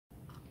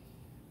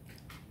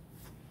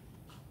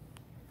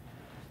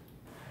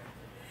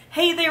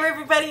Hey there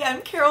everybody,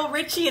 I'm Carol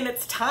Ritchie and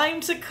it's time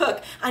to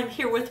cook. I'm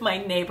here with my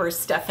neighbor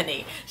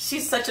Stephanie.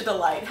 She's such a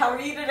delight. How are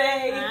you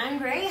today? I'm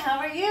great, how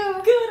are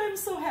you? Good, I'm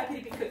so happy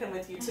to be cooking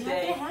with you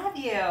today.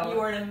 Happy to have you. You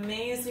are an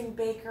amazing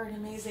baker, an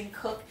amazing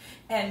cook,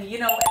 and you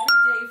know, every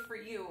day for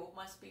you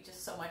must be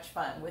just so much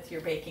fun with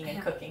your baking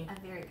and cooking. A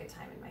very good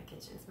time in my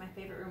kitchen. It's my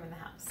favorite room in the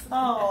house.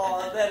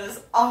 Oh, that is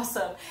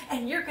awesome.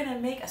 And you're gonna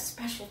make a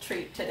special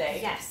treat today.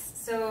 Yes,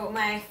 so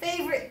my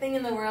favorite thing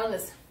in the world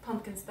is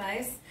pumpkin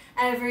spice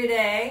every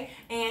day,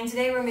 and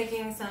today we're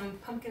making some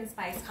pumpkin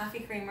spice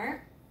coffee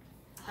creamer,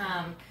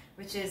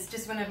 which is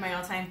just one of my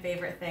all-time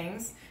favorite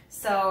things.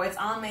 So it's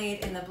all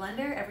made in the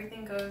blender.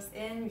 Everything goes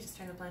in. You just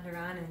turn the blender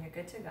on and you're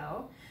good to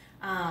go.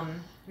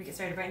 We get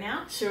started right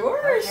now?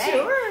 Sure, okay.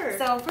 Sure.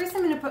 So first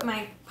I'm going to put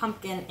my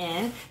pumpkin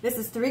in. This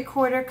is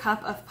 3/4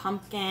 cup of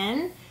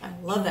pumpkin. I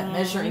love that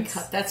measuring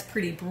cup. That's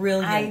pretty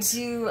brilliant. I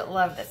do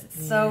love this.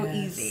 It's so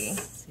easy.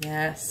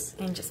 Yes.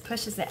 And just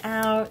pushes it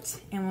out,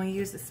 and we'll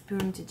use a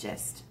spoon to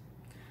just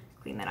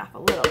clean that off a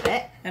little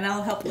bit. And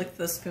I'll help lick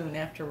the spoon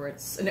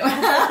afterwards. No. You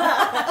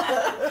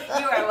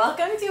are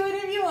welcome to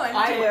it if you want to.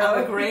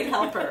 I'm a great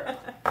helper.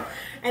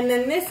 And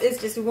then this is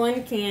just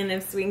 1 can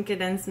of sweetened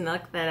condensed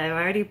milk that I've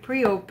already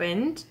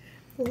pre-opened.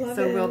 Love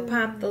so it. we'll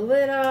pop the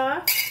lid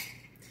off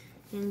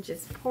and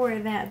just pour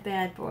that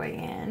bad boy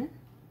in.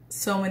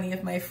 So many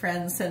of my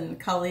friends and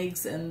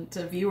colleagues and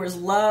viewers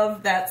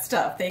love that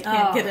stuff. They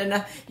can't get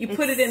enough. You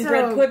put it in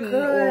bread pudding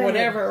or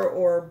whatever,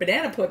 or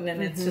banana pudding,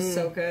 and it's just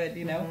so good,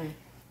 you know.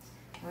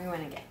 We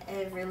want to get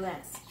every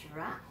last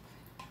drop.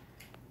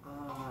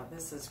 Oh,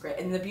 this is great.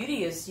 And the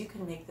beauty is you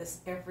can make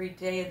this every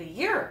day of the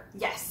year.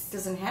 Yes. It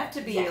doesn't have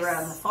to be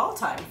around the fall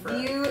time for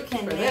You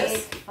can for make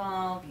this.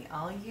 fall be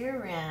all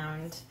year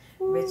round,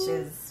 which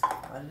is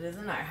what it is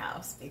in our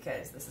house,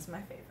 because this is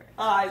my favorite.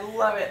 Oh, I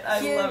love it. I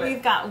Here love it.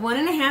 we've got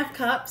 1.5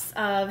 cups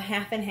of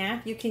half and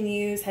half. You can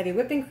use heavy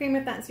whipping cream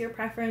if that's your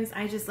preference.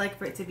 I just like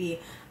for it to be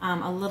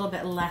a little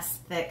bit less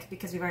thick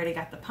because we've already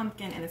got the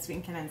pumpkin and the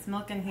sweetened condensed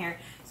milk in here.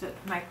 So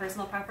it's my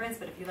personal preference,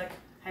 but if you like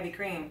heavy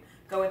cream,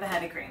 go with the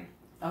heavy cream.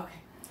 Okay.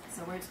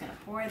 So we're just going to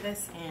pour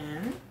this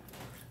in.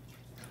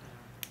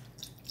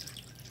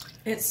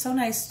 It's so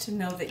nice to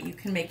know that you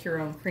can make your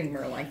own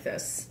creamer like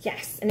this.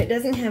 Yes, and it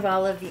doesn't have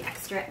all of the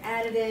extra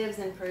additives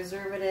and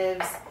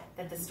preservatives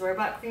that the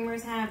store-bought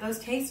creamers have. Those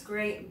taste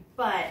great,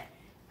 but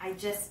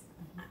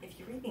if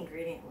you read the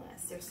ingredient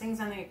list, there's things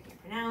on there you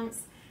can't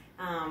pronounce.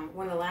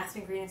 One of the last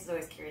ingredients is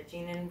always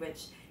carrageenan,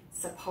 which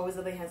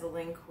supposedly has a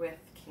link with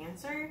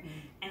cancer,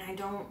 and I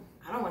don't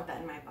want that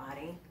in my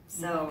body.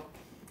 So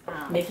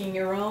making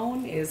your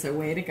own is a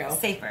way to go.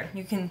 Safer.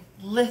 You can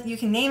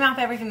name off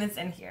everything that's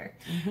in here.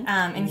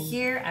 And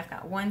here I've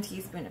got 1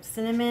 teaspoon of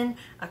cinnamon,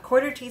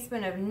 1/4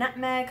 teaspoon of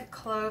nutmeg,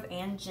 clove,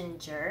 and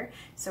ginger.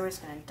 So we're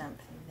just going to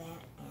dump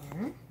that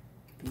in.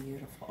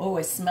 Beautiful. Oh,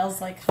 it smells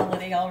like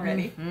holiday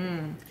already.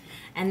 And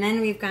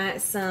then we've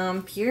got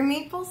some pure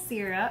maple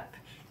syrup.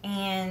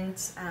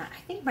 And I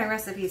think my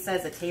recipe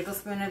says a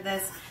tablespoon of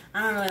this.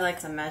 I don't really like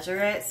to measure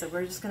it, so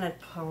we're just going to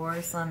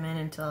pour some in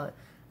until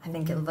I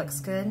think it looks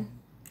good.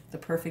 The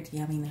perfect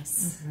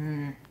yumminess.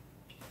 And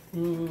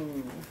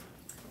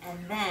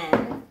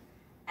then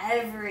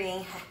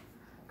every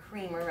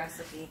creamer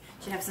recipe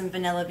should have some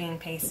vanilla bean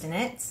paste in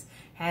it.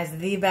 Has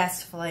the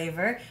best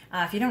flavor.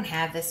 If you don't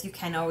have this, you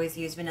can always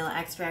use vanilla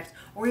extract,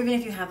 or even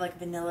if you have like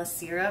vanilla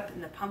syrup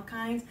in the pump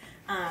kind,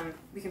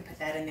 we can put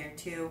that in there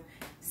too.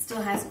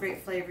 Still has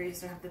great flavor. You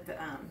still have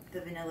the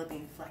vanilla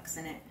bean flecks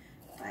in it,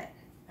 but.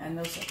 And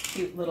those are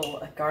cute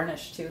little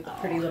garnish too, the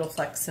pretty little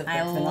flecks of the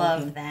vanilla bean. I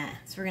love that.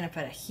 So we're going to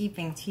put a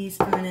heaping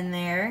teaspoon in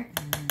there.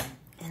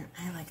 And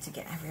I like to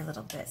get every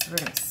little bit, so we're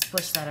going to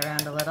splish that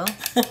around a little.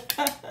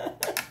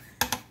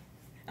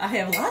 I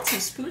have lots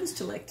of spoons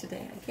to lick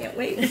today. I can't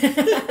wait.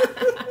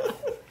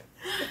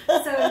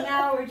 So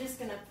now we're just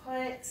going to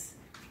put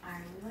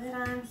our lid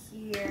on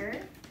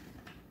here.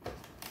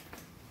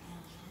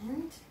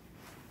 And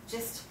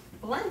just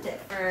blend it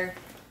for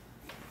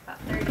about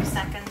 30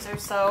 seconds or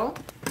so.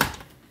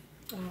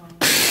 Oh. Look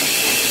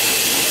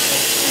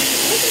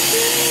at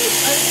this!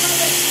 I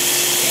love it!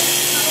 It's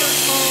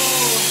powerful!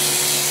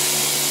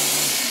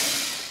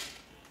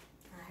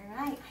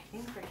 Alright, I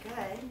think we're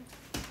good.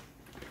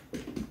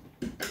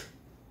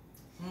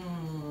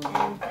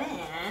 And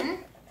then,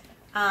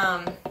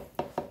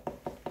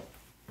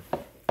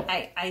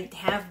 I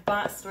have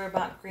bought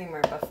store-bought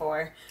creamer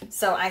before,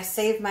 so I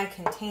save my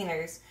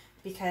containers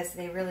because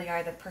they really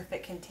are the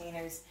perfect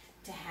containers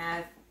to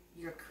have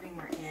your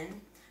creamer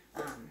in.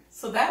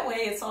 So that way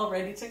it's all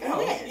ready to go.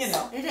 It is. You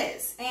know. It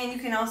is. And you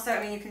can also, I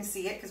mean, you can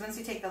see it because once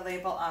you take the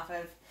label off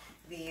of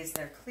these,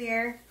 they're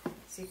clear.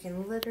 So you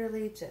can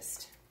literally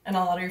just... And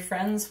all of your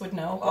friends would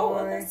know, oh,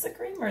 well, that's the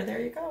creamer. There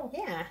you go.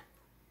 Yeah.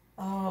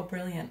 Oh,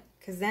 brilliant.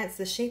 Because that's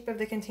the shape of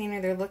the container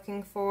they're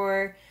looking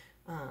for.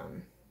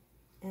 And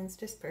it's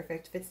just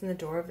perfect. Fits in the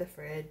door of the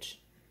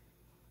fridge.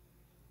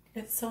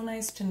 It's so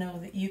nice to know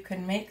that you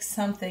can make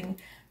something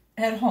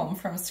at home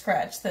from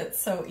scratch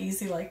that's so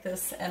easy like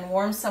this and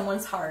warm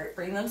someone's heart,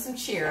 bring them some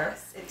cheer.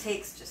 Yes, it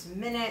takes just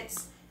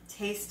minutes,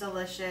 tastes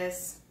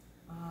delicious.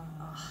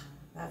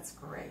 That's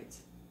great.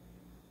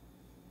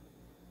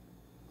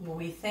 Well,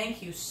 we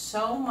thank you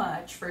so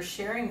much for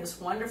sharing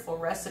this wonderful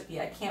recipe.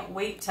 I can't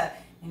wait to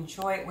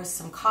enjoy it with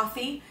some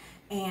coffee.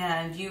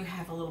 And you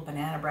have a little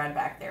banana bread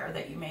back there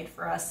that you made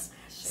for us.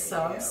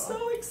 So I'm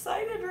so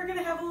excited. We're going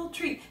to have a little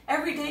treat.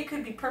 Every day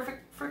could be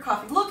perfect for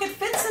coffee. Look, it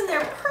fits in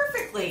there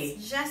perfectly.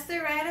 It's just the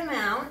right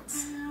amount.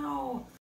 Wow.